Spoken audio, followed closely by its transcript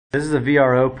This is a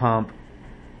VRO pump.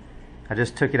 I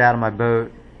just took it out of my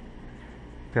boat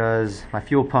because my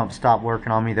fuel pump stopped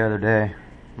working on me the other day.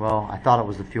 Well, I thought it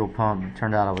was the fuel pump. It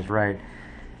turned out I was right.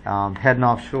 Heading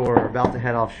offshore, about to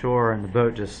head offshore, and the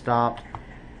boat just stopped.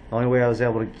 The only way I was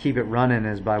able to keep it running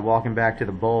is by walking back to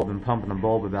the bulb and pumping the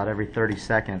bulb about every 30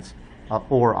 seconds,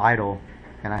 or idle.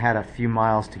 And I had a few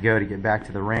miles to go to get back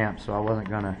to the ramp, so I wasn't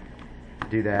going to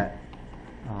do that.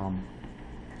 I wasn't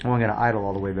going to idle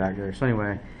all the way back there. So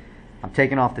anyway, I'm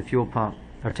taking off the fuel pump,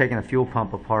 or taking the fuel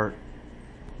pump apart.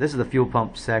 This is the fuel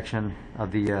pump section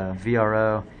of the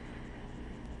VRO.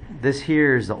 This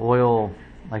here is the oil,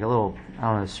 like a little, I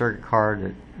don't know, circuit card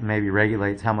that maybe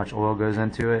regulates how much oil goes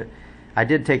into it. I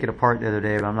did take it apart the other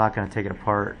day, but I'm not going to take it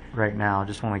apart right now. I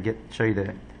just want to show you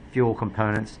the fuel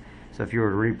components. So if you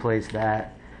were to replace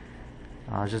that,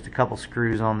 there's just a couple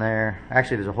screws on there.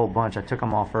 Actually, there's a whole bunch. I took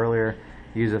them off earlier.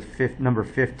 Use a number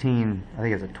 15, I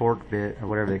think it's a torque bit or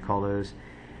whatever they call those.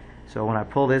 So when I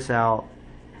pull this out,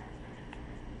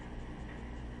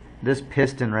 this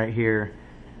piston right here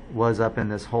was up in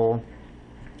this hole.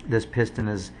 This piston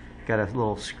has got a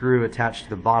little screw attached to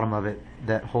the bottom of it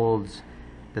that holds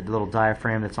the little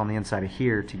diaphragm that's on the inside of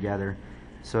here together.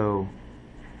 So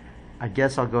I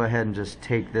guess I'll go ahead and just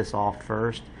take this off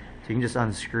first. So you can just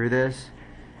unscrew this.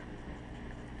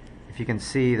 If you can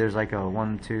see, there's like a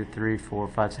 1, 2, 3, 4,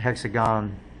 5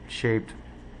 hexagon shaped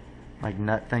like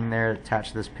nut thing there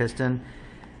attached to this piston,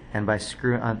 and by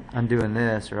undoing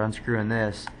this or unscrewing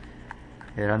this,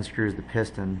 it unscrews the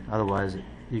piston. Otherwise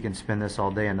you can spin this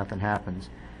all day and nothing happens.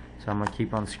 So I'm going to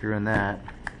keep unscrewing that.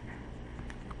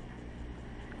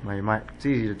 Well, it's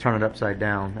easy to turn it upside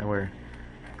down, that way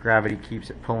gravity keeps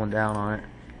it pulling down on it.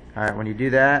 Alright, when you do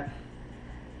that,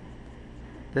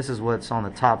 this is what's on the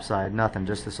top side, nothing,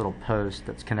 just this little post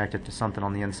that's connected to something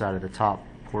on the inside of the top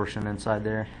portion inside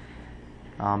there.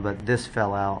 But this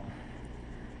fell out.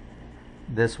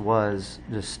 This was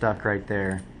just stuck right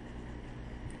there,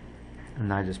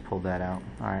 and I just pulled that out.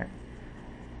 Alright,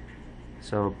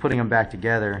 so putting them back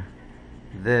together,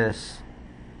 this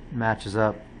matches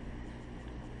up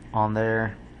on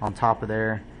there, on top of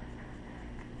there,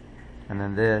 and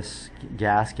then this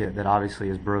gasket that obviously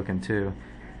is broken too,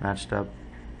 matched up,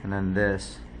 and then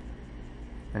this,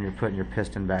 and you're putting your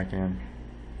piston back in.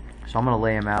 So I'm going to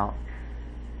lay them out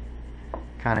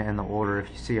kind of in the order. If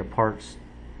you see a parts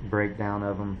breakdown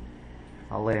of them,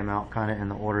 I'll lay them out kind of in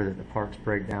the order that the parts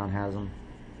breakdown has them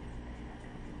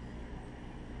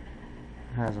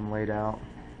laid out.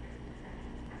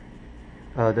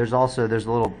 There's a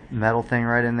little metal thing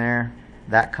right in there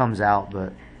that comes out,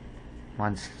 but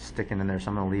mine's sticking in there, so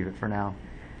I'm going to leave it for now.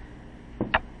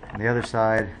 On the other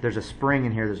side, there's a spring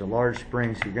in here. There's a large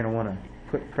spring, so you're going to want to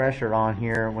put pressure on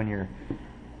here when you're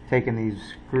taking these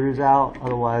screws out.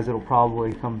 Otherwise, it'll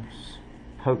probably come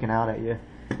poking out at you,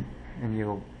 and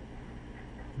you'll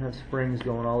have springs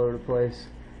going all over the place.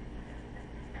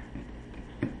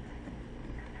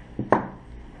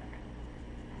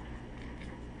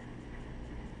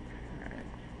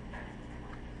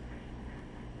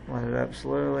 Line it up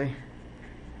slowly,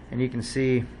 and you can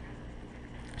see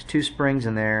there's two springs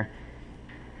in there.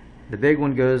 The big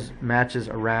one matches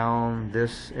around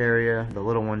this area. The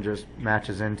little one just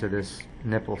matches into this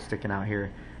nipple sticking out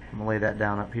here. I'm gonna lay that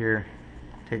down up here.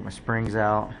 Take my springs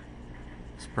out.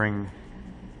 Spring,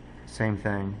 same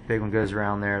thing. Big one goes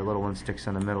around there. Little one sticks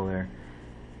in the middle there.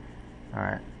 All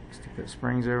right, stick the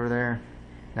springs over there.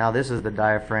 Now this is the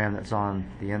diaphragm that's on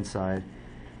the inside,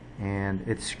 and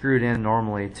it's screwed in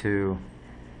normally to,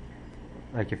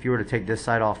 like, if you were to take this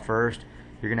side off first,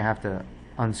 you're gonna have to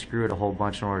unscrew it a whole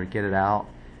bunch in order to get it out,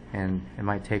 and it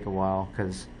might take a while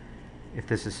because if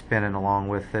this is spinning along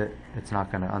with it, it's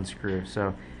not going to unscrew.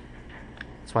 So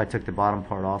that's why I took the bottom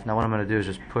part off. Now what I'm going to do is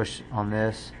just push on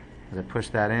this. As I push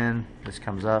that in, this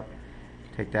comes up,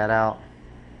 take that out,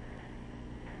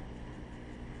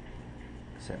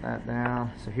 set that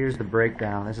down. So here's the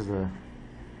breakdown. This is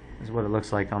what it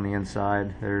looks like on the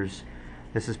inside.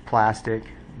 This is plastic.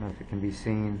 I don't know if it can be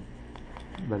seen,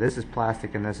 but this is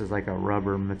plastic, and this is like a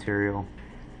rubber material.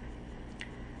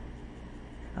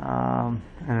 And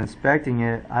inspecting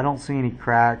it, I don't see any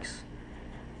cracks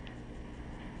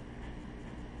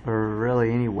or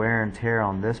really any wear and tear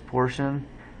on this portion,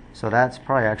 so that's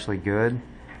probably actually good.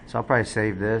 So I'll probably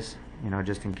save this,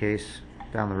 just in case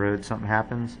down the road something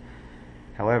happens.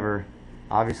 However,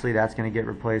 obviously that's going to get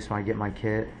replaced when I get my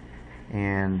kit.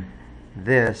 And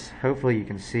this, hopefully you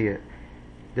can see it,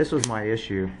 this was my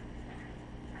issue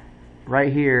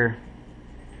right here.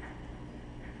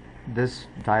 This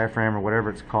diaphragm, or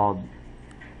whatever it's called,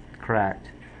 cracked.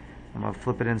 I'm going to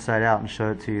flip it inside out and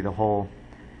show it to you, the hole.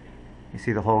 You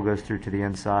see the hole goes through to the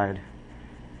inside.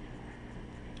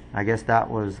 I guess that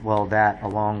was, well, that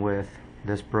along with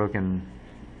this broken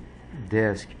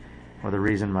disc were the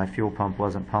reason my fuel pump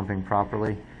wasn't pumping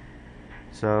properly.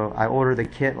 So I ordered the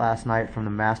kit last night from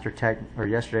the Master Tech, or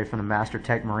yesterday from the Master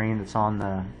Tech Marine that's on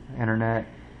the internet.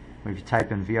 If you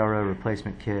type in VRO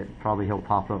replacement kit, probably he'll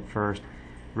pop up first.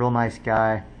 Real nice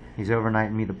guy. He's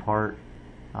overnighting me the part.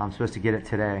 I'm supposed to get it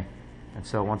today, and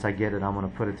so once I get it, I'm going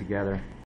to put it together.